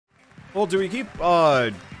Well, do we keep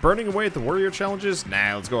burning away at the warrior challenges?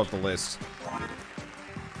 Nah, let's go up the list.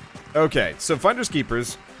 Okay, so finders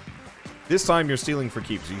keepers. This time you're stealing for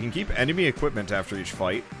keeps. You can keep enemy equipment after each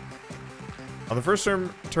fight. On the first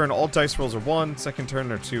turn, all dice rolls are 1, second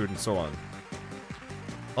turn are 2, and so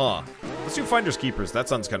on. Let's do finders keepers. That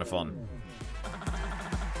sounds kind of fun.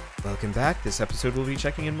 Welcome back. This episode we'll be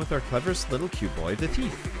checking in with our cleverest little cute boy, the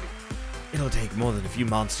thief. It'll take more than a few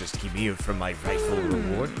monsters to keep me from my rightful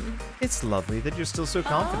reward. It's lovely that you're still so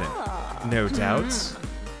confident. No doubts?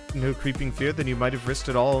 No creeping fear that you might have risked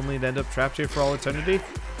it all only to end up trapped here for all eternity?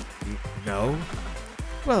 No?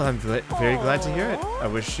 Well, I'm very glad to hear it.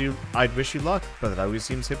 I'd wish you luck, but that always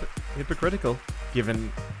seems hypocritical,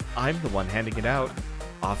 given I'm the one handing it out.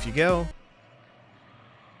 Off you go.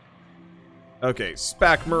 Okay,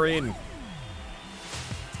 Spack Marine.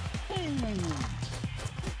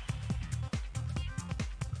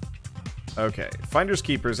 Okay, finders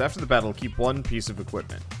keepers. After the battle, keep 1 piece of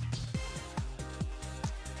equipment.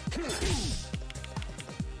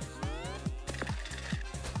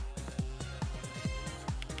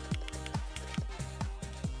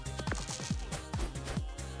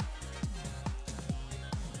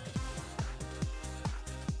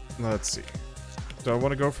 Let's see. Do I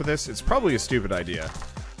want to go for this? It's probably a stupid idea.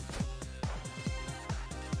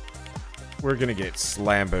 We're gonna get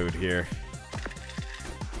slamboed here.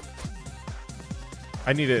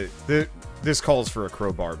 I need a... This calls for a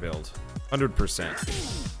crowbar build.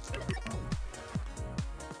 100%.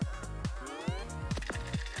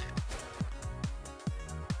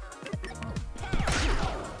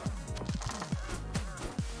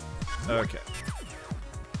 Okay.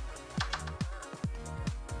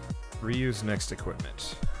 Reuse next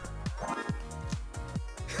equipment.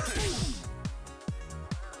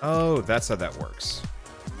 Oh, that's how that works.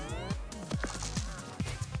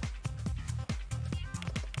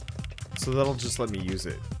 So that'll just let me use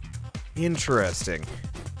it. Interesting.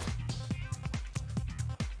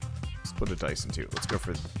 Split a dice in 2. Let's go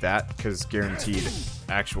for that, because guaranteed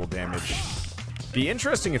actual damage. Be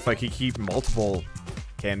interesting if I could keep multiple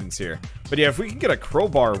cannons here. But yeah, if we can get a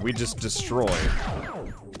crowbar, we just destroy.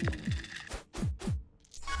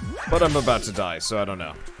 But I'm about to die, so I don't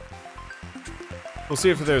know. We'll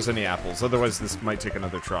see if there's any apples, otherwise this might take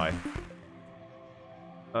another try.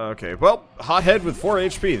 Okay, well, hothead with 4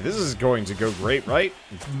 HP. This is going to go great, right?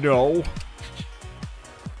 No.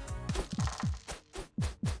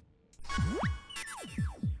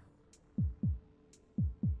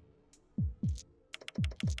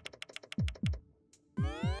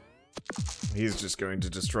 He's just going to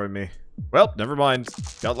destroy me. Well, never mind.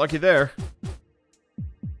 Got lucky there.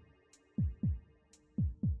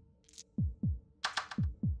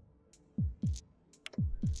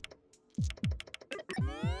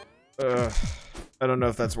 I don't know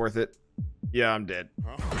if that's worth it. Yeah, I'm dead.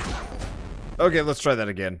 Okay, let's try that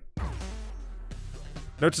again.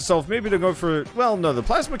 Note to self, maybe to go for... Well, no, the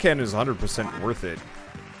plasma cannon is 100% worth it.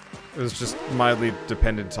 It was just mildly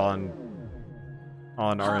dependent on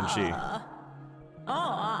RNG.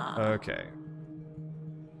 Okay.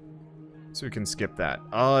 So we can skip that.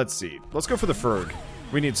 Let's see. Let's go for the Ferg.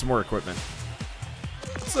 We need some more equipment.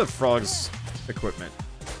 What's the frog's equipment?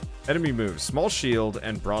 Enemy moves, small shield,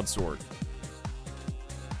 and broadsword.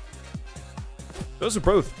 Those are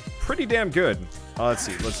both pretty damn good. Let's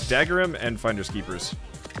see. Let's dagger him and finders keepers.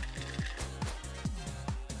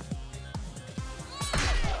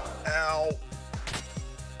 Ow.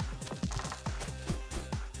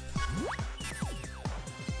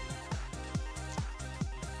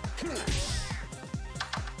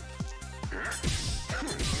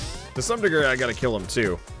 To some degree, I gotta kill him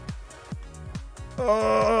too.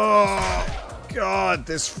 Oh, God,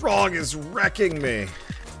 this frog is wrecking me.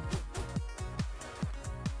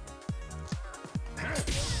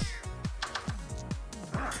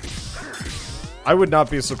 I would not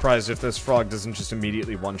be surprised if this frog doesn't just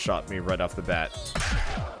immediately one-shot me right off the bat.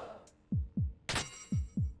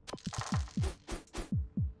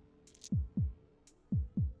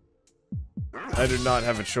 I do not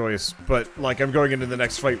have a choice, but, like, I'm going into the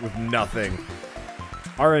next fight with nothing.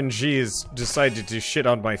 RNG has decided to shit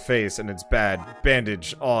on my face, and it's bad.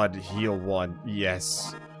 Bandage, odd, heal 1.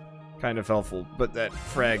 Yes. Kind of helpful, but that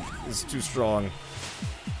frag is too strong.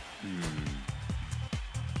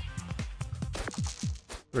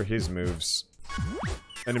 What are his moves?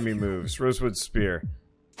 Enemy moves. Rosewood Spear.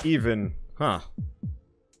 Even. Huh.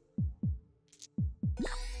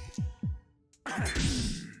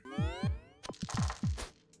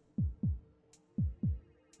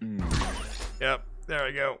 Yep. There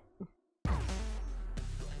we go.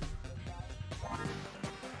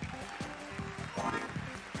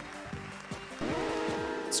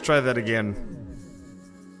 try that again.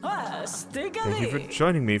 Thank you for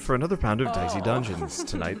joining me for another round of Dicey Dungeons.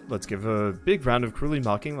 Tonight, let's give a big round of cruelly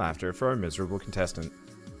mocking laughter for our miserable contestant.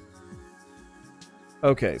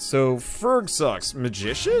 Okay, so Ferg sucks.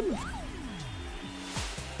 Magician?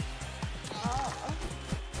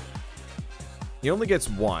 He only gets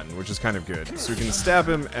one, which is kind of good. So we can stab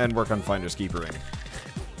him and work on Finder's Keepering.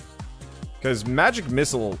 Because Magic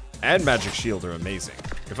Missile and Magic Shield are amazing.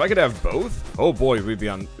 If I could have both, oh boy, we'd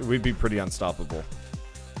be pretty unstoppable.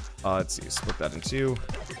 Let's see, split that in two.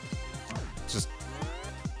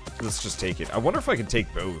 Let's just take it. I wonder if I can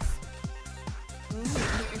take both.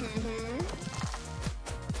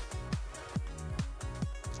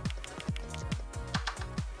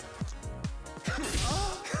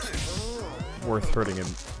 Worth hurting him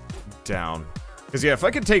down. Because yeah, if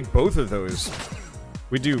I could take both of those,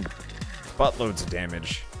 we do buttloads of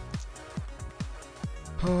damage.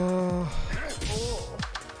 Gonna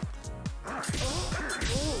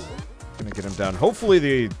get him down.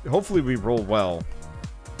 Hopefully we roll well.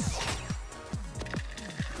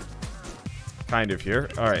 Kind of here.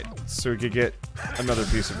 Alright, so we could get another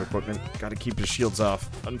piece of equipment. Gotta keep his shields off.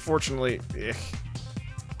 Unfortunately,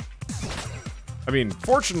 I mean,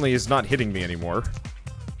 fortunately, he's not hitting me anymore.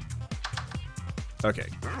 Okay.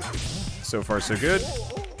 So far, so good.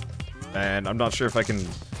 And I'm not sure if I can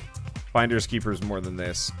Finder's Keepers more than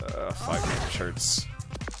this. 5 damage hurts.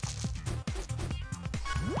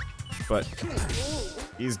 But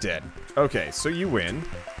he's dead. Okay, so you win.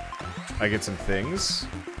 I get some things.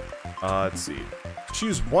 Let's see.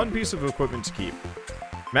 Choose one piece of equipment to keep.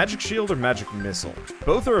 Magic Shield or Magic Missile.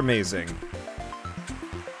 Both are amazing.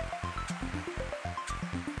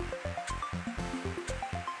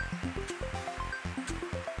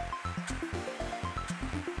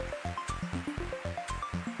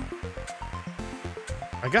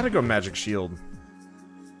 I gotta go Magic Shield.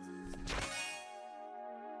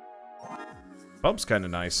 Bump's kind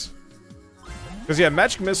of nice. Because, yeah,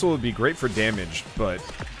 Magic Missile would be great for damage, but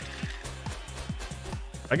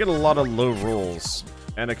I get a lot of low rolls,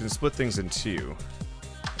 and I can split things in two.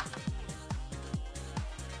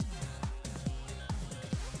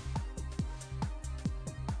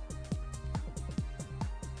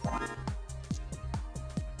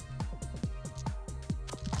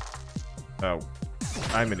 Oh,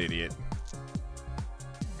 I'm an idiot.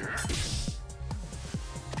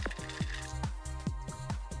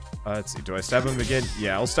 Let's see, do I stab him again?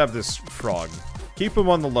 Yeah, I'll stab this frog. Keep him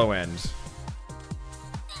on the low end.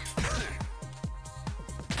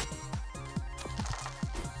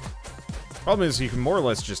 Problem is, he can more or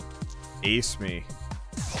less just ace me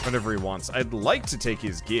whenever he wants. I'd like to take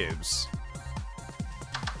his gibbs.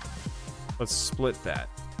 Let's split that.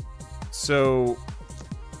 So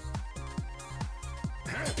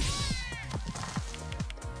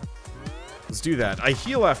let's do that. I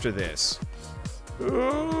heal after this.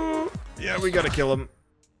 Yeah, we gotta kill him.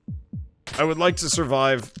 I would like to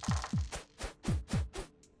survive.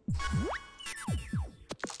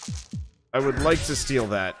 I would like to steal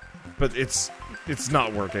that, but it's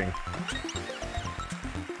not working.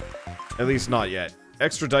 At least not yet.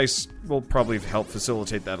 Extra dice will probably help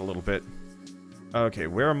facilitate that a little bit. Okay,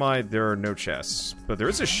 where am I? There are no chests, but there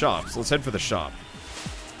is a shop, so let's head for the shop.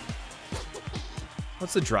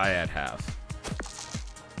 What's the Dryad have?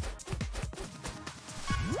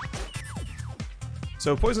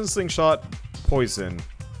 So, Poison Slingshot, Poison.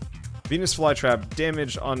 Venus Flytrap,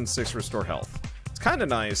 damage on 6, restore health. It's kind of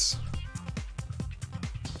nice.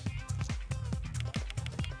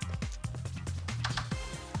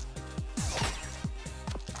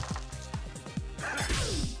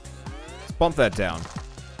 Let's bump that down.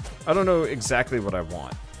 I don't know exactly what I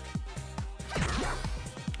want.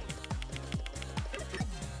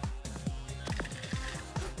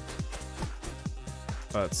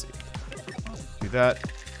 Let's see. Do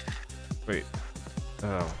that. Wait.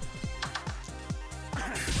 Oh.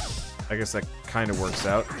 I guess that kind of works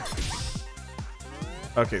out.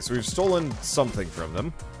 Okay, so we've stolen something from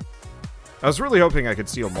them. I was really hoping I could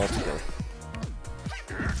steal multiple.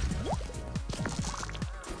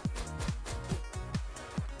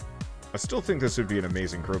 I still think this would be an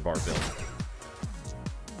amazing crowbar build.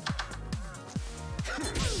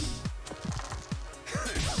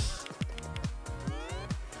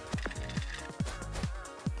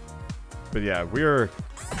 But yeah, we're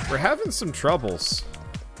having some troubles.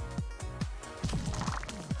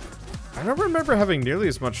 I don't remember having nearly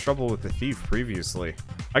as much trouble with the thief previously.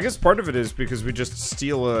 I guess part of it is because we just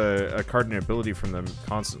steal a card and ability from them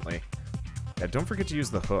constantly. Yeah, don't forget to use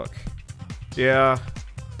the hook. Yeah.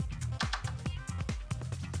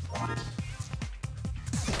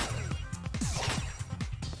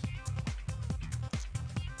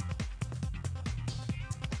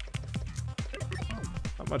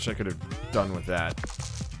 much I could have done with that.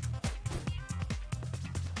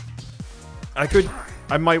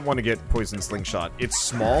 I might want to get Poison Slingshot. It's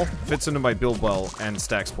small, fits into my build well, and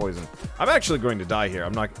stacks poison. I'm actually going to die here.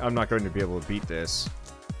 I'm not going to be able to beat this.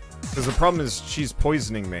 Because the problem is she's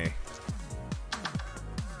poisoning me.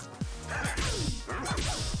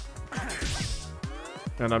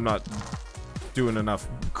 And I'm not doing enough.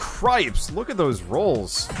 Cripes! Look at those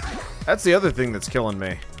rolls. That's the other thing that's killing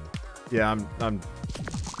me. Yeah, I'm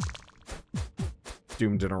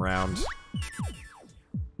doomed and around.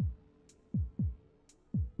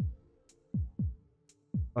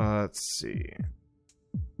 Let's see.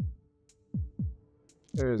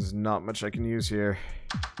 There's not much I can use here.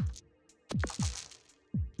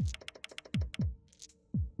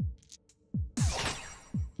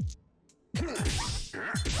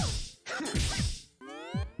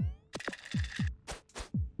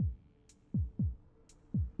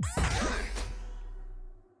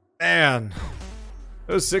 Man,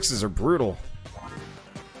 those sixes are brutal.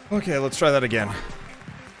 Okay, let's try that again.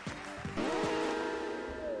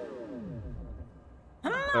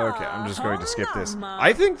 Okay, I'm just going to skip this.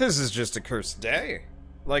 I think this is just a cursed day.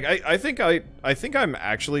 Like, I think I'm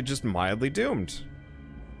actually just mildly doomed.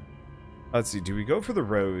 Let's see, do we go for the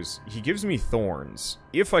rose? He gives me thorns.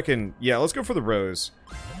 If I can... Yeah, let's go for the rose.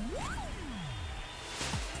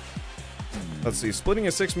 Let's see, splitting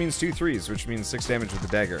a 6 means 2 3s, which means 6 damage with the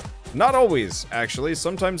dagger. Not always, actually.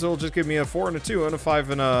 Sometimes it'll just give me a 4 and a 2 and a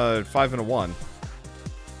 5 and a 1.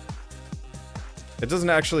 It doesn't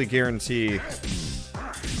actually guarantee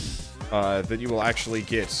that you will actually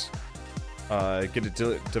get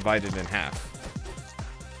it divided in half.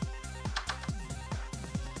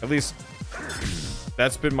 At least,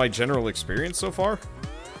 that's been my general experience so far.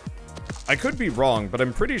 I could be wrong, but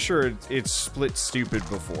I'm pretty sure it's split stupid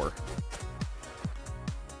before.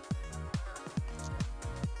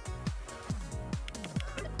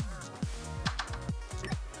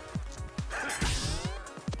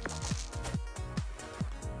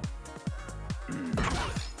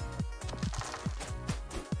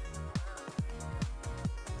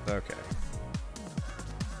 Okay.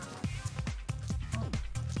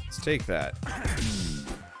 Let's take that.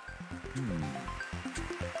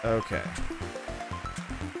 Okay.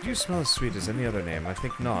 Do you smell as sweet as any other name? I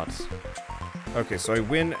think not. Okay, so I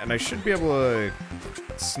win, and I should be able to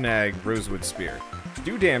snag Rosewood Spear.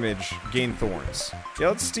 Do damage, gain thorns. Yeah,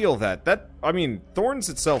 let's steal that. I mean, thorns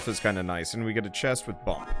itself is kind of nice, and we get a chest with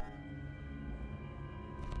bump.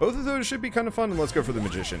 Both of those should be kind of fun, and let's go for the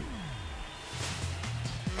Magician.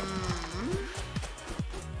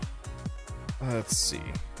 Let's see.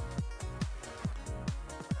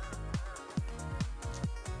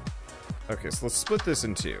 Okay, so let's split this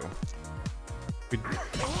in two. We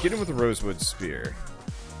get him with the Rosewood Spear.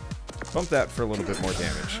 Bump that for a little bit more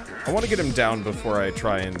damage. I want to get him down before I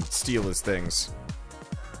try and steal his things.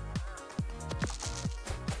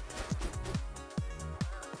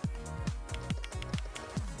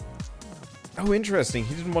 Oh, interesting.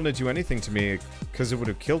 He didn't want to do anything to me because it would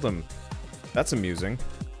have killed him. That's amusing.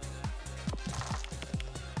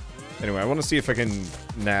 Anyway, I want to see if I can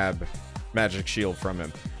nab Magic Shield from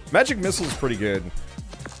him. Magic Missile is pretty good.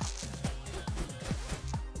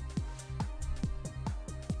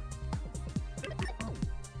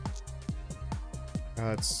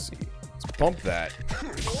 Let's see. Let's bump that.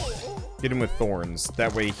 Get him with thorns.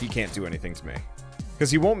 That way he can't do anything to me. Because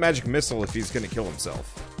he won't Magic Missile if he's going to kill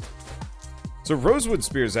himself. So Rosewood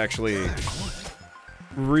Spear is actually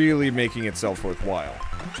really making itself worthwhile.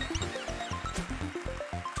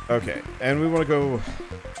 Okay, and we want to go...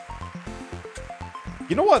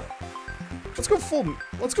 You know what? Let's go full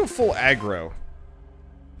aggro.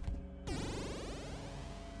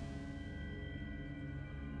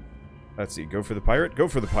 Let's see, go for the pirate? Go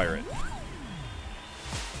for the pirate.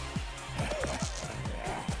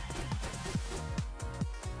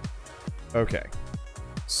 Okay.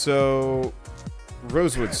 So,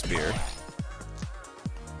 Rosewood Spear.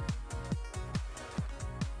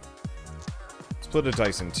 Split a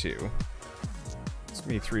dice in two. It's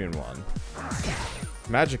gonna be 3 and 1.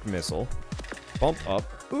 Magic Missile. Bump up.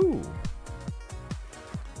 Ooh.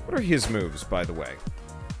 What are his moves, by the way?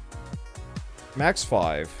 Max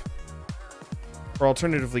 5. Or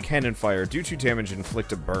alternatively, Cannon Fire. Do 2 damage,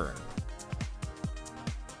 inflict a burn.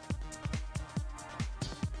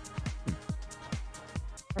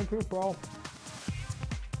 Thank you, bro.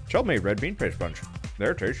 Chell made red bean paste punch.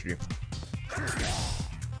 They're tasty.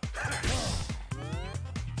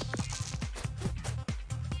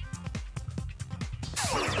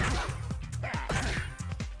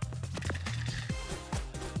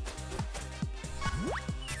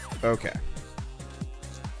 Okay.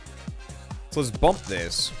 So let's bump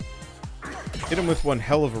this. Hit him with one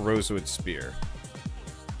hell of a rosewood spear.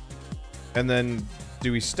 And then,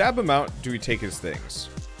 do we stab him out? Do we take his things?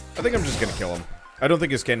 I think I'm just gonna kill him. I don't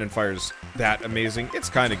think his cannon fire's that amazing. It's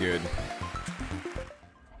kind of good.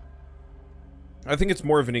 I think it's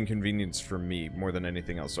more of an inconvenience for me more than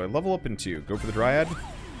anything else. So I level up in 2. Go for the Dryad.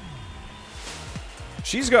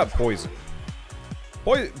 She's got poison.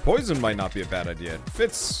 Poison might not be a bad idea. It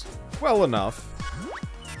fits well enough.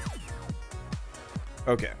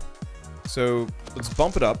 Okay. So let's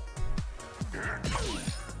bump it up.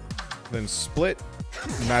 Then split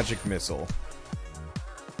magic missile.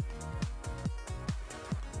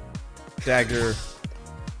 Dagger.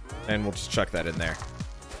 And we'll just chuck that in there.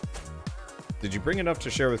 Did you bring enough to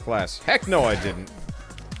share with class? Heck no, I didn't.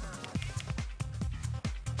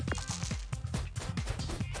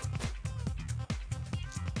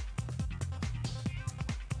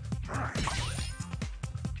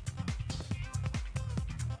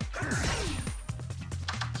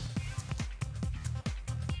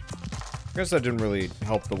 I guess that didn't really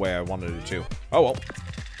help the way I wanted it to. Oh well.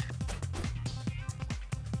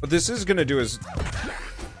 What this is gonna do is...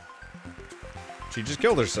 She just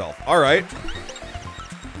killed herself. Alright.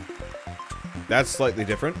 That's slightly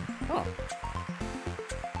different. Huh.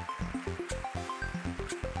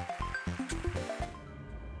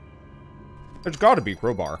 There's gotta be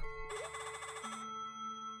crowbar.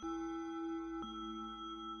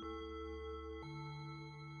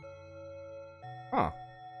 Huh.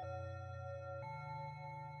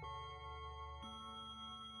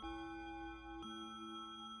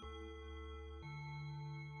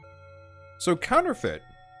 So, counterfeit.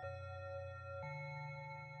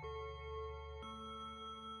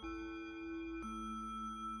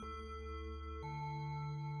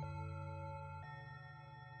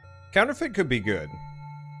 Counterfeit could be good.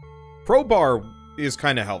 Crowbar is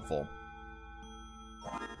kind of helpful.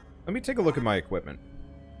 Let me take a look at my equipment.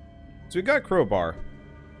 So we got crowbar.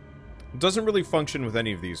 It doesn't really function with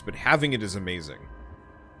any of these, but having it is amazing.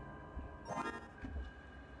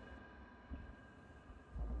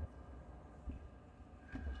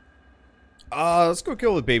 Let's go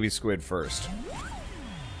kill the baby squid first.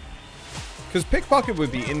 Because pickpocket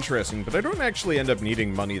would be interesting, but I don't actually end up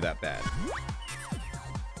needing money that bad.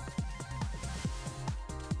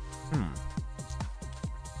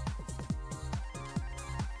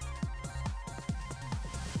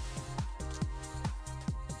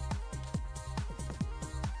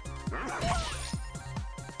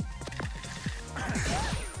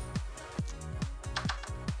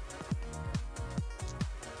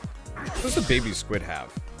 What does the baby squid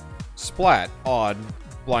have? Splat, odd,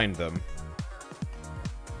 blind them.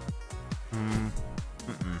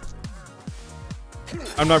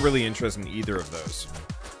 I'm not really interested in either of those.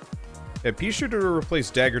 Yeah, pea shooter to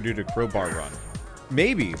replace dagger due to crowbar run.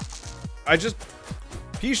 Maybe.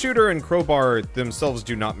 Pea shooter and crowbar themselves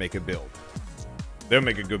do not make a build. They don't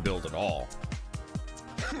make a good build at all.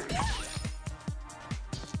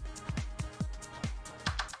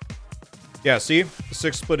 Yeah, see?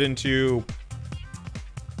 6 split into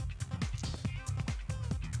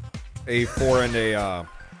a 4 and a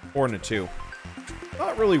 4 and a 2.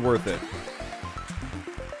 Not really worth it.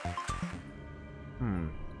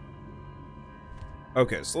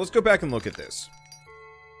 Okay, so let's go back and look at this.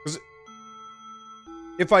 'Cause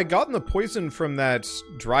if I'd gotten the poison from that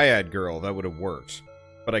Dryad girl, that would have worked.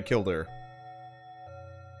 But I killed her.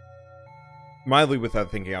 Mildly without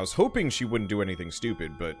thinking. I was hoping she wouldn't do anything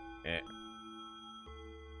stupid, but eh.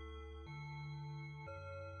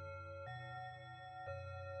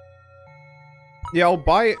 Yeah, I'll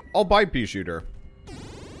buy pea shooter.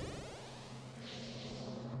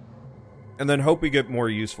 And then hope we get more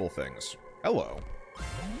useful things. Hello.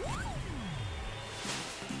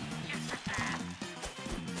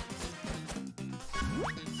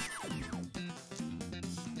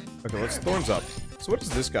 Okay, let's thorns up. So what does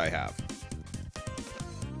this guy have?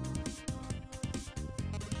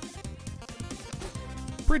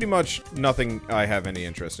 Pretty much nothing I have any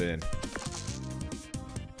interest in.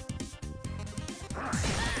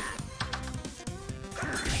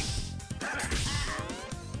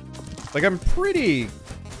 Like, I'm pretty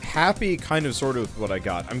happy, kind of, sort of, with what I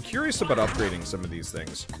got. I'm curious about upgrading some of these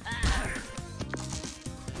things.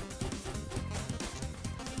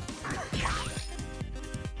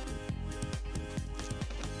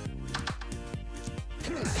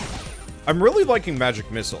 I'm really liking Magic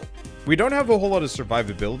Missile. We don't have a whole lot of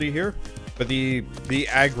survivability here, but the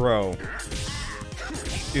aggro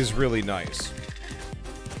is really nice.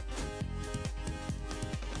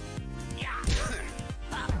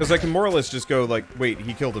 Because I can more or less just go like, wait,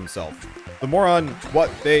 he killed himself. The more on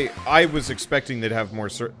what they... I was expecting they'd have more...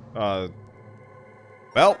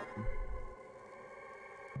 well...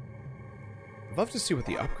 I'd love to see what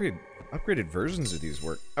the upgraded versions of these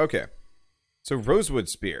work. Okay. So, Rosewood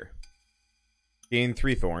Spear. Gain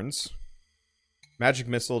 3 thorns. Magic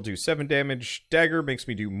Missile, do 7 damage. Dagger makes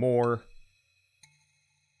me do more.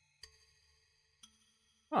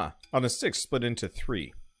 Huh. On a 6, split into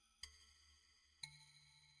 3.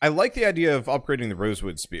 I like the idea of upgrading the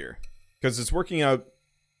Rosewood Spear. Because it's working out...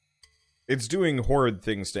 It's doing horrid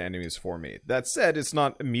things to enemies for me. That said, it's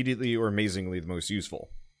not immediately or amazingly the most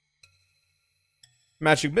useful.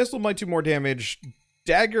 Magic Missile might do more damage.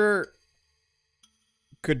 Dagger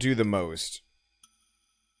could do the most.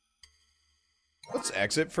 Let's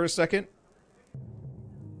exit for a second.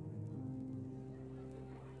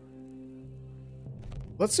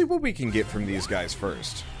 Let's see what we can get from these guys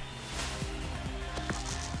first.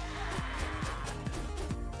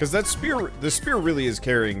 Because that spear, the spear really is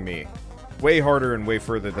carrying me way harder and way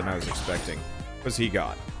further than I was expecting. What's he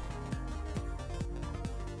got?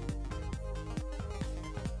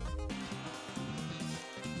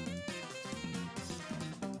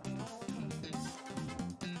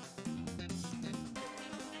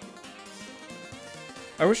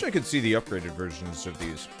 I wish I could see the upgraded versions of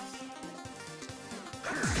these.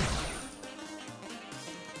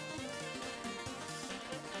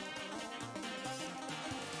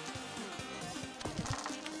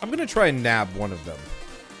 I'm gonna try and nab one of them.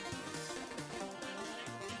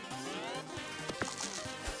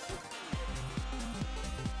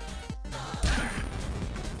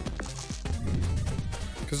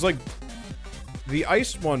 Because, like, the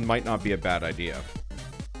iced one might not be a bad idea.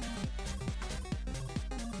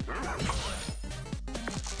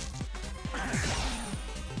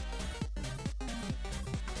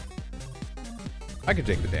 I can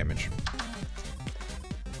take the damage.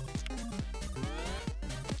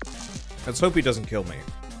 Let's hope he doesn't kill me.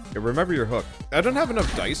 Okay, remember your hook. I don't have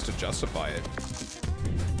enough dice to justify it.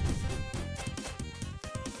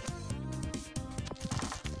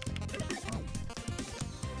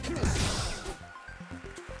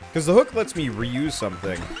 Because the hook lets me reuse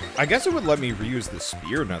something. I guess it would let me reuse the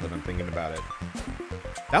spear now that I'm thinking about it.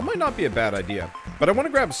 That might not be a bad idea. But I want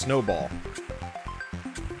to grab Snowball.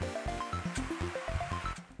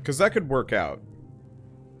 Because that could work out.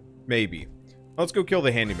 Maybe. Let's go kill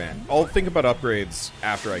the handyman. I'll think about upgrades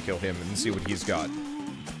after I kill him and see what he's got.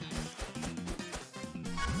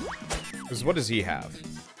 Because what does he have?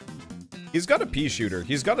 He's got a pea shooter,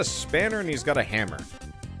 he's got a spanner, and he's got a hammer.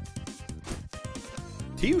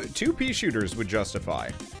 Two pea shooters would justify.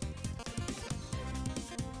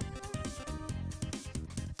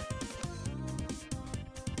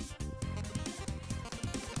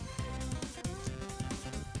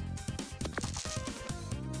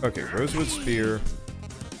 Okay, Rosewood Spear.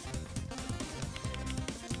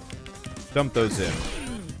 Dump those in.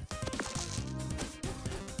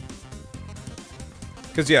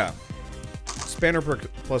 Because, yeah. Spanner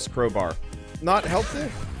plus crowbar. Not helpful?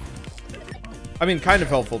 I mean, kind of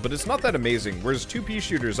helpful, but it's not that amazing. Whereas 2 pea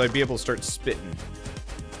shooters, I'd be able to start spitting.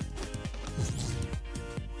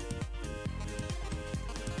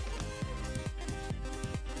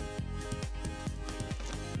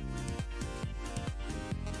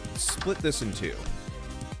 Split this in 2.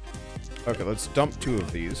 Okay, let's dump 2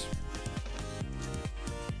 of these.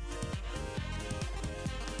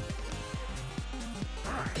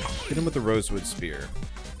 Hit him with the Rosewood Spear.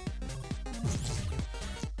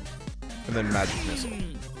 And then Magic Missile.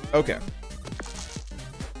 Okay.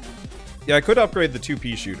 Yeah, I could upgrade the 2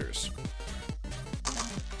 pea shooters.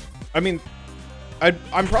 I mean,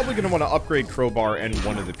 I'm probably going to want to upgrade Crowbar and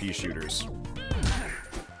one of the pea shooters.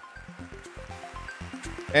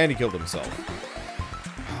 And he killed himself.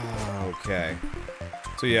 Okay.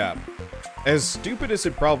 So yeah. As stupid as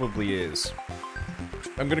it probably is,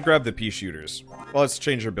 I'm gonna grab the pea shooters. Well, let's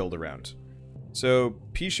change our build around. So,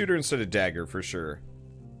 pea shooter instead of dagger, for sure.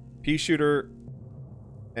 Pea shooter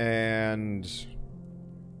and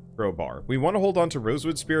crowbar. We want to hold on to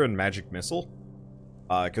Rosewood Spear and Magic Missile.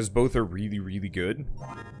 Because both are really, really good.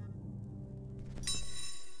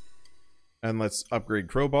 And let's upgrade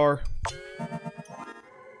crowbar.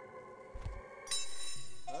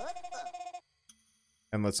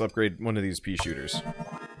 And let's upgrade one of these pea shooters.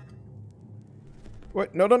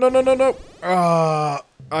 What? No, no, no, no, no, no!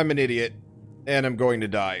 I'm an idiot. And I'm going to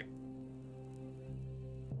die.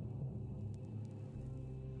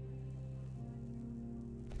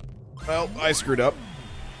 Well, I screwed up.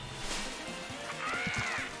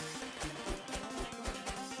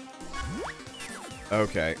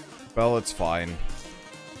 Okay. Well, it's fine.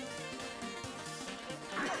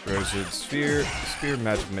 Rosewood Sphere, Spear,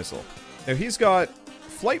 Magic Missile. Now he's got...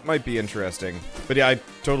 Flight might be interesting. But yeah, I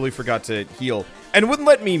totally forgot to heal. And wouldn't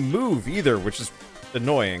let me move either, which is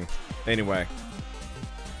annoying. Anyway.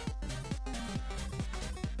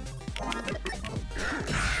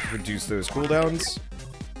 Reduce those cooldowns.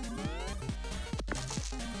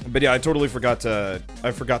 But yeah, I totally forgot to...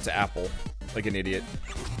 I forgot to apple. Like an idiot.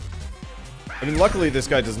 I mean, luckily this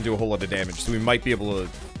guy doesn't do a whole lot of damage, so we might be able to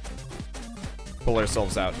pull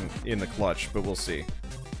ourselves out in the clutch, but we'll see.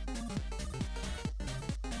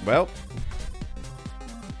 Well.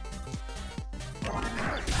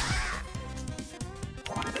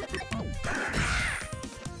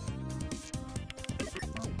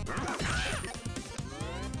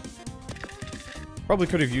 Probably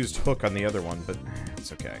could have used Hook on the other one, but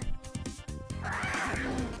it's okay.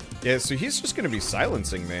 Yeah, so he's just going to be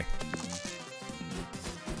silencing me.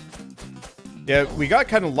 Yeah, we got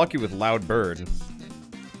kind of lucky with Loud Bird.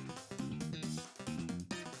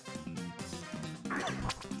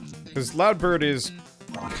 Because Loud Bird is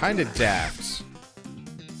kind of daft.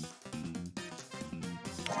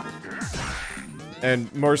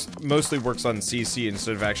 And mostly works on CC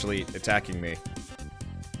instead of actually attacking me.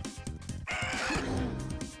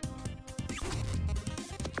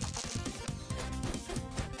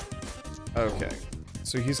 Okay,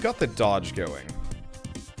 so he's got the dodge going.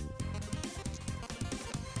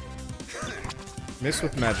 Miss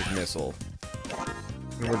with Magic Missile.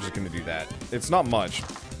 And we're just gonna do that. It's not much.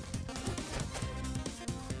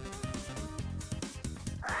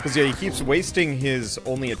 Because yeah, he keeps wasting his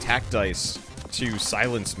only attack dice to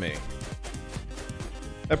silence me.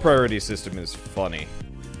 That priority system is funny.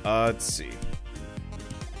 Let's see.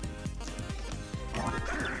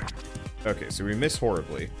 Okay, so we miss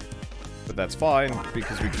horribly. But that's fine,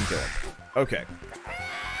 because we can kill him. Okay.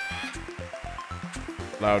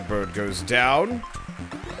 Loudbird goes down.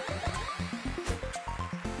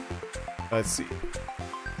 Let's see.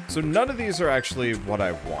 So none of these are actually what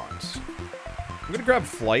I want. I'm gonna grab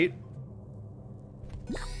Flight.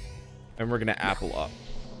 And we're gonna Apple up.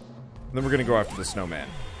 And then we're gonna go after the Snowman.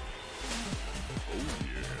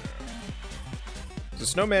 The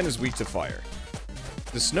Snowman is weak to fire.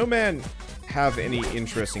 Does Snowman have any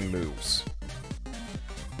interesting moves?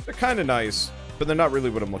 They're kind of nice, but they're not really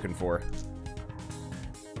what I'm looking for.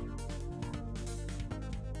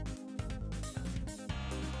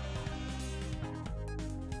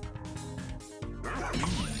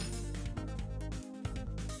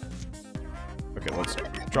 Okay, let's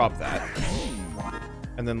drop that.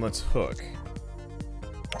 And then let's Hook.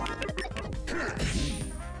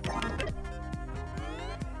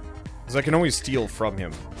 Because I can always steal from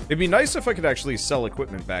him. It'd be nice if I could actually sell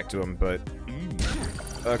equipment back to him, but...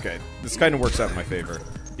 Okay, this kind of works out in my favor.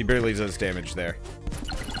 He barely does damage there.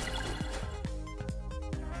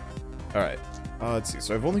 Alright, let's see.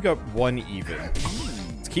 So I've only got one even.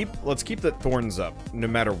 Let's keep the thorns up, no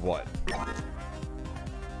matter what.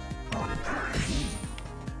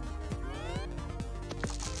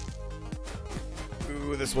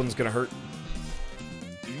 Ooh, this one's gonna hurt.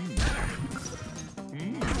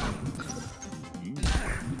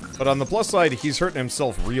 But on the plus side, he's hurting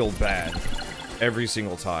himself real bad. Every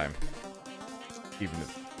single time. Even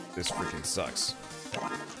if this freaking sucks.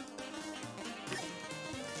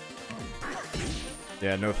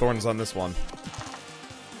 Yeah, no thorns on this one.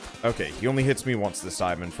 Okay, he only hits me once this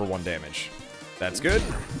time and for 1 damage. That's good.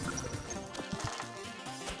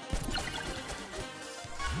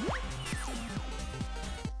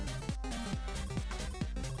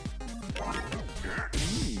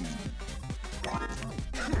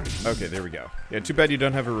 Okay, there we go. Yeah, too bad you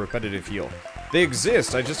don't have a repetitive heal. They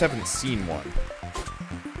exist, I just haven't seen one.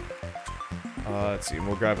 Let's see, and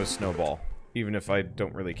we'll grab a snowball. Even if I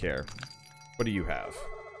don't really care. What do you have?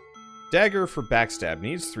 Dagger for backstab.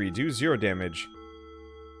 Needs 3, do 0 damage.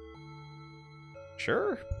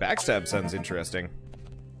 Sure, backstab sounds interesting.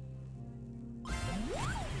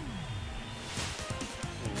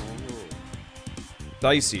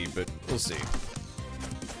 Dicey, but we'll see.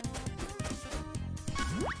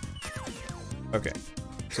 Okay,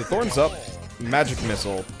 so Thorns up, Magic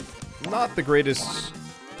Missile. Not the greatest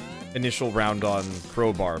initial round on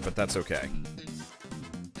Crowbar, but that's okay.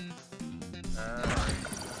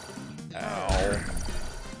 Ow.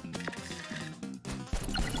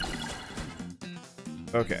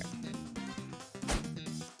 Okay.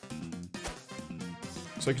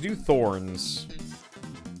 So I could do Thorns.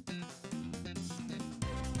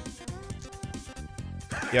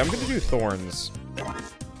 Yeah, I'm gonna do Thorns.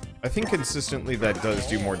 I think consistently that does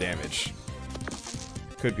do more damage.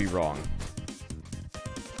 Could be wrong.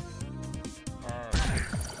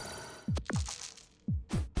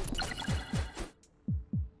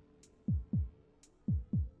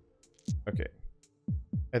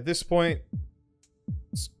 At this point,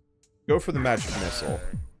 let's go for the magic missile.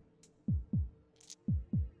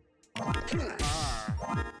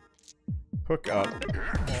 Hook up.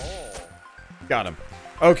 Got him.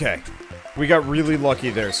 Okay. We got really lucky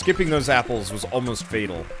there. Skipping those apples was almost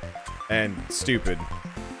fatal. And stupid.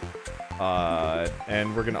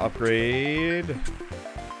 And we're gonna upgrade...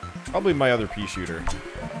 probably my other pea shooter.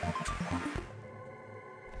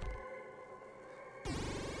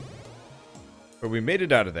 But we made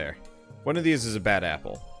it out of there. One of these is a bad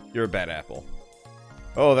apple. You're a bad apple.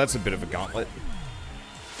 Oh, that's a bit of a gauntlet.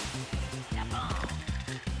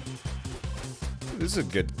 This is a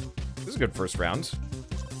good first round.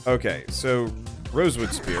 Okay, so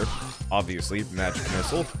Rosewood Spear, obviously, magic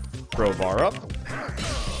missile, crowbar up.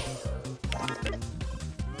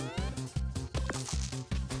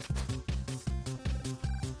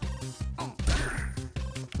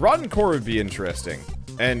 Rotten Core would be interesting,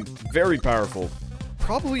 and very powerful.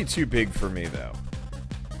 Probably too big for me, though,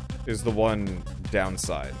 is the one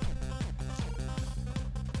downside.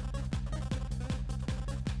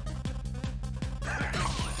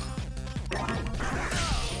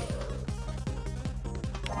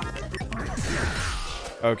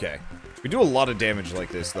 Okay. We do a lot of damage like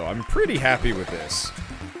this, though. I'm pretty happy with this.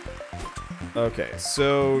 Okay,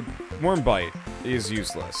 so Worm Bite is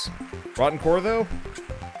useless. Rotten Core, though?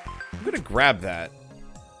 I'm gonna grab that.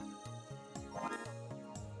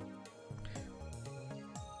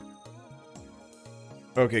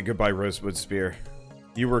 Okay, goodbye, Rosewood Spear.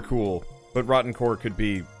 You were cool, but Rotten Core could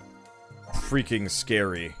be freaking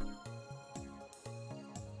scary.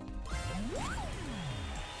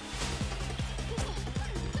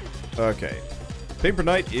 Okay. Paper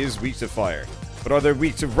Knight is weak to fire, but are they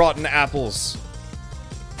weak to rotten apples?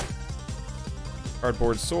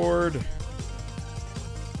 Cardboard sword.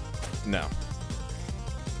 No.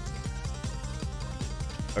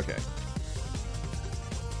 Okay.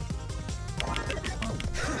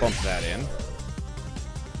 Bump that in. And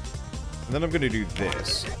then I'm gonna do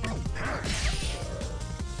this.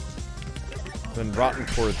 Then Rotten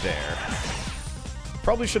Core there.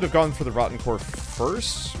 Probably should have gone for the Rotten Core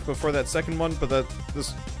first, before that second one, but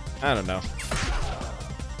I don't know.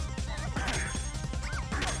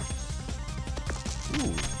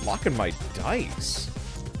 Ooh, locking my dice.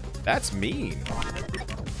 That's mean.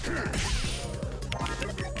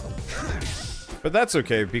 But that's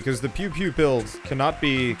okay, because the Pew Pew build cannot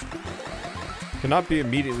be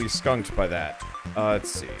immediately skunked by that.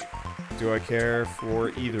 Let's see. Do I care for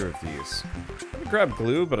either of these? I'm gonna grab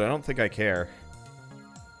glue, but I don't think I care.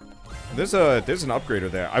 There's an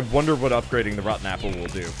upgrader there. I wonder what upgrading the Rotten Apple will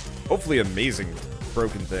do. Hopefully amazing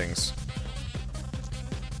broken things.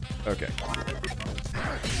 Okay.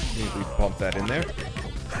 Maybe we bump that in there.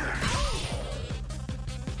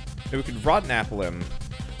 Maybe we could Rotten Apple him.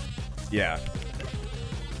 Yeah.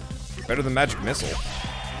 Better than Magic Missile.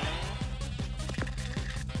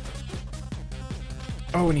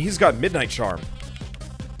 Oh, and he's got Midnight Charm.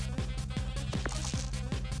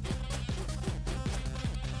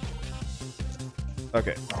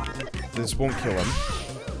 Okay. This won't kill him.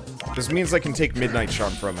 This means I can take Midnight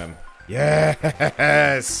Charm from him.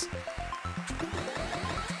 Yes!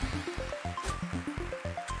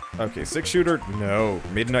 Okay, 6-shooter? No.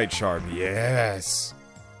 Midnight Charm. Yes!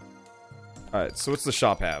 Alright, so what's the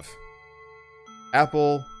shop have?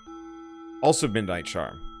 Apple. Also Midnight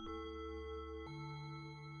Charm.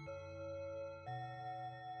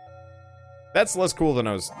 That's less cool than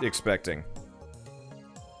I was expecting.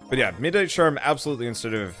 But yeah, Midnight Charm absolutely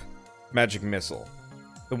instead of Magic Missile.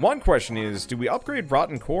 The one question is, do we upgrade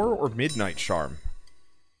Rotten Core or Midnight Charm?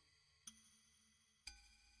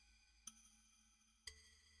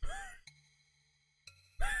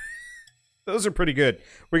 Those are pretty good.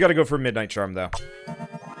 We gotta go for Midnight Charm, though.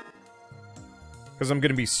 Because I'm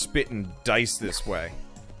gonna be spitting dice this way.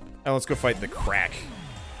 Now let's go fight the crack.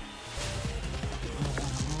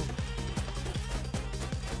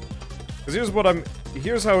 Because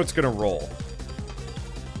here's how it's gonna roll.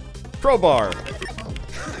 Crowbar!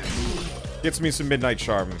 Gets me some Midnight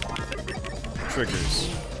Charm triggers.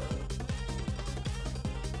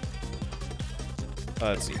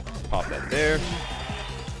 Let's see. Pop that there.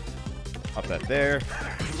 Pop that there.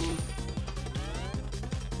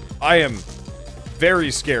 I am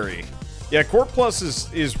very scary. Yeah, Core Plus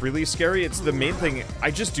is really scary. It's the main thing.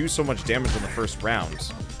 I just do so much damage in the first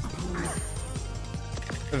round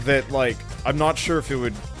that, like, I'm not sure if it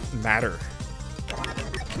would matter.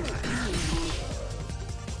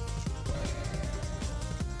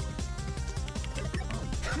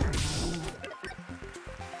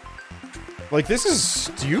 Like, this is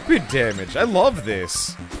stupid damage. I love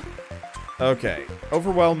this. Okay.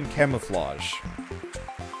 Overwhelm camouflage.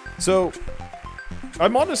 So,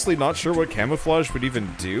 I'm honestly not sure what camouflage would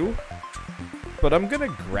even do, but I'm gonna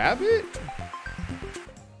grab it.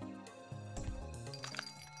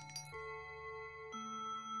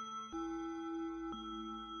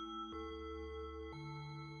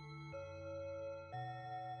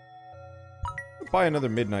 Buy another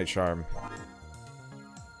midnight charm.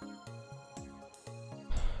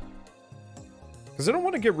 Because I don't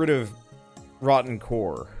want to get rid of rotten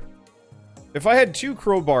core. If I had 2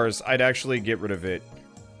 crowbars, I'd actually get rid of it.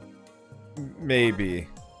 Maybe.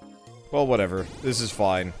 Well, whatever. This is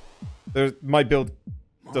fine. My build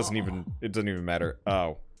doesn't even... It doesn't even matter.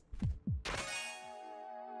 Oh.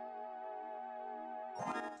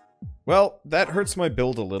 Well, that hurts my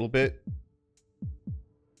build a little bit.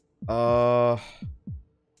 I'm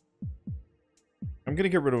gonna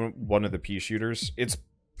get rid of one of the pea shooters. It's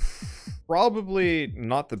probably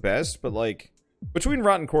not the best, but like, between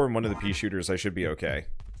rotten core and one of the pea shooters, I should be okay.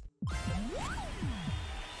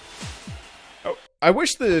 Oh, I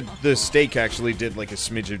wish the stake actually did like a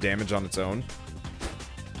smidge of damage on its own.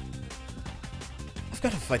 I've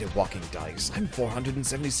got to fight a walking dice. I'm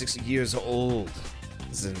 476 years old.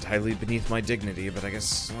 This is entirely beneath my dignity, but I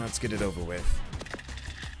guess let's get it over with.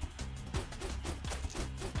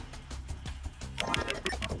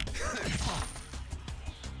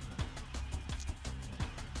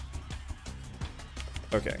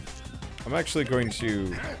 Okay. I'm actually going to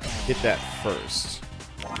hit that first.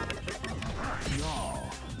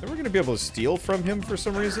 Then we're going to be able to steal from him for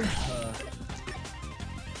some reason.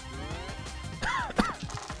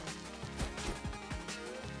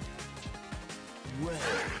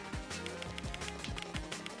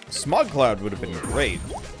 Smog Cloud would have been great.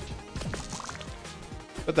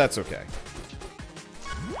 But that's okay.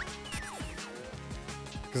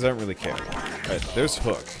 Because I don't really care. Alright, there's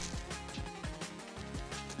Hook.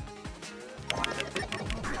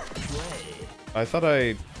 I thought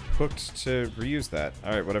I hooked to reuse that.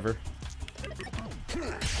 Alright, whatever.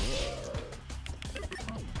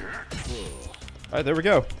 Alright, there we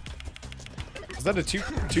go. Is that a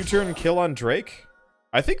two-turn kill on Drake?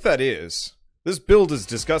 I think that is. This build is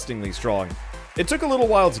disgustingly strong. It took a little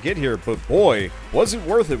while to get here, but boy, was it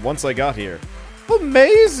worth it once I got here.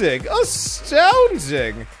 Amazing!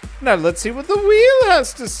 Astounding! Now let's see what the wheel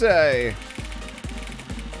has to say!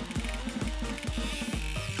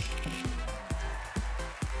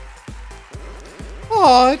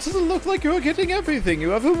 Aw, it doesn't look like you're getting everything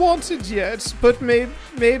you ever wanted yet, but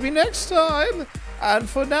maybe next time. And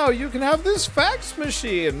for now, you can have this fax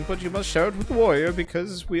machine, but you must share it with the warrior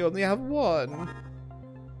because we only have one.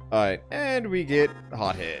 Alright, and we get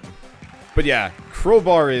Hothead. But yeah,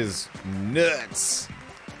 Crowbar is nuts.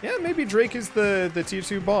 Yeah, maybe Drake is the tier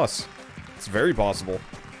 2 boss. It's very possible.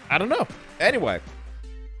 I don't know. Anyway,